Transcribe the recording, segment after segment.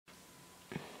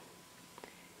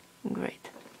great.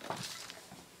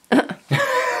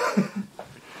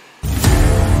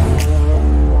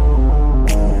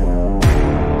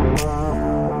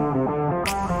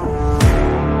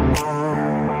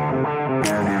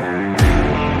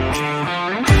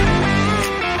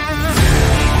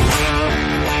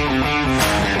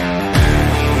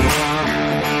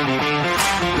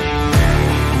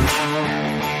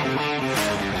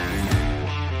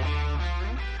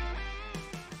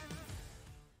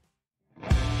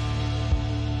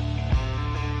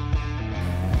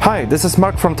 Hi, this is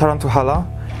Mark from Tarantuhala,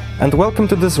 and welcome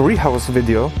to this rehouse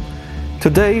video.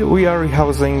 Today we are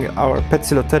rehousing our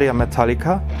Poecilotheria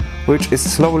metallica, which is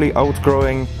slowly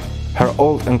outgrowing her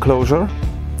old enclosure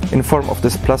in form of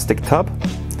this plastic tub.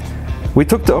 We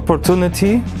took the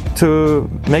opportunity to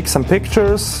make some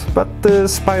pictures, but the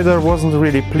spider wasn't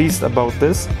really pleased about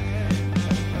this.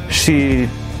 She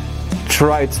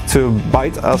tried to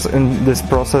bite us in this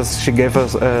process. She gave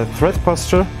us a threat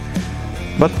posture.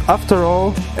 But after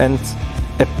all, and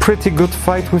a pretty good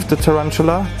fight with the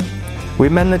tarantula, we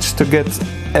managed to get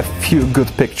a few good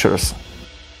pictures.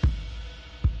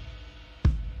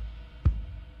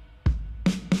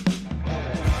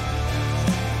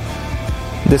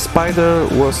 The spider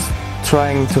was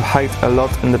trying to hide a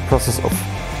lot in the process of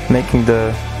making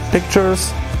the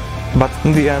pictures, but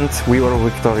in the end we were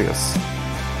victorious.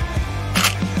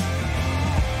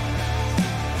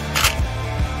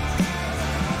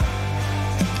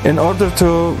 In order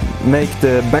to make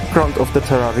the background of the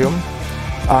terrarium,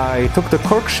 I took the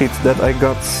cork sheet that I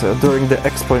got during the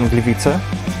expo in Gliwice.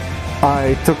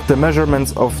 I took the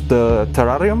measurements of the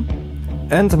terrarium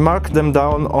and marked them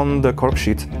down on the cork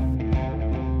sheet.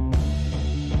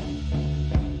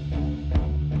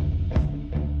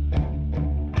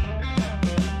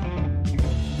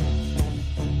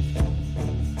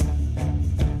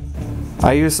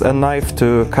 I used a knife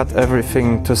to cut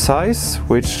everything to size,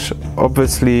 which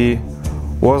obviously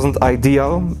wasn't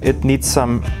ideal. It needs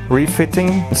some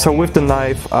refitting. So with the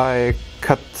knife I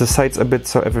cut the sides a bit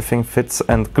so everything fits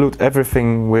and glued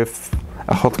everything with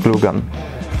a hot glue gun.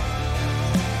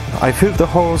 I filled the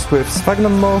holes with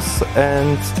sphagnum moss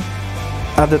and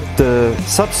added the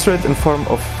substrate in form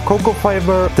of cocoa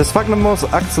fiber. The sphagnum moss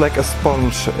acts like a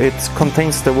sponge. It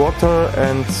contains the water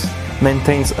and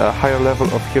maintains a higher level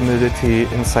of humidity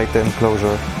inside the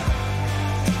enclosure.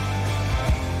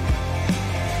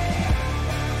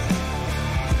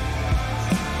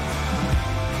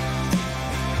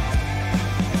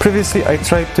 Previously I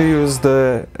tried to use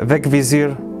the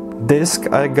Vecvisir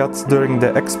disc I got during the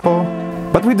expo,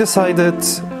 but we decided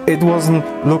it wasn't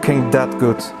looking that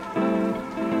good.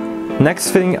 Next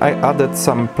thing, I added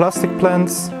some plastic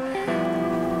plants.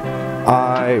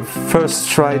 I first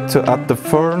tried to add the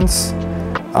ferns.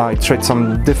 I tried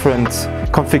some different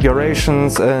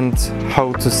configurations and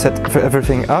how to set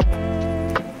everything up.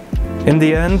 In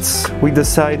the end, we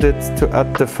decided to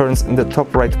add the ferns in the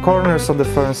top right corner so the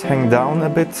ferns hang down a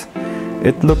bit.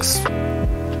 It looks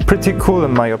pretty cool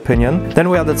in my opinion. Then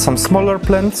we added some smaller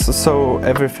plants so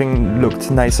everything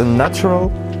looked nice and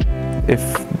natural, if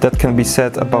that can be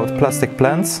said about plastic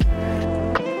plants.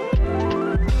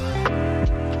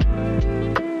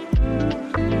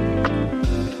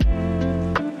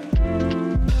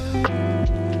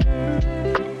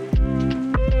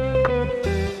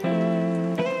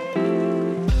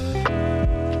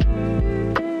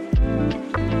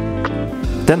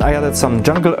 Then I added some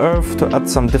jungle earth to add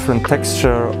some different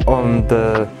texture on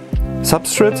the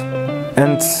substrate.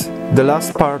 And the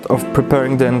last part of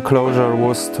preparing the enclosure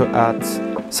was to add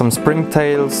some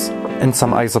springtails and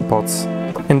some isopods.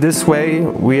 In this way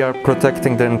we are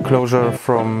protecting the enclosure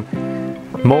from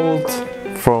mold,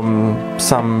 from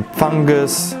some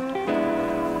fungus,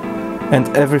 and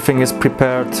everything is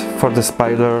prepared for the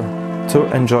spider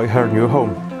to enjoy her new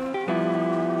home.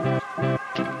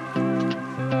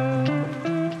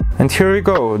 And here we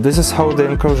go, this is how the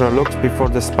enclosure looked before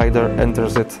the spider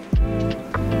enters it.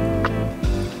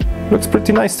 Looks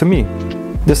pretty nice to me.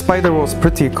 The spider was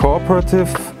pretty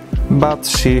cooperative, but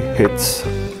she hit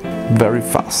very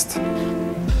fast.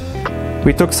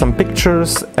 We took some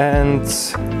pictures and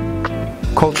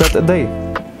called that a day.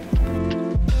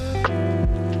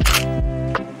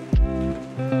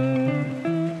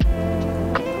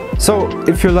 So,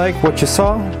 if you like what you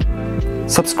saw,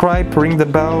 subscribe, ring the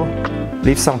bell,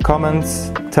 leave some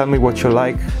comments, tell me what you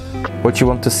like, what you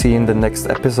want to see in the next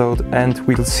episode, and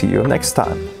we'll see you next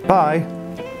time. Bye!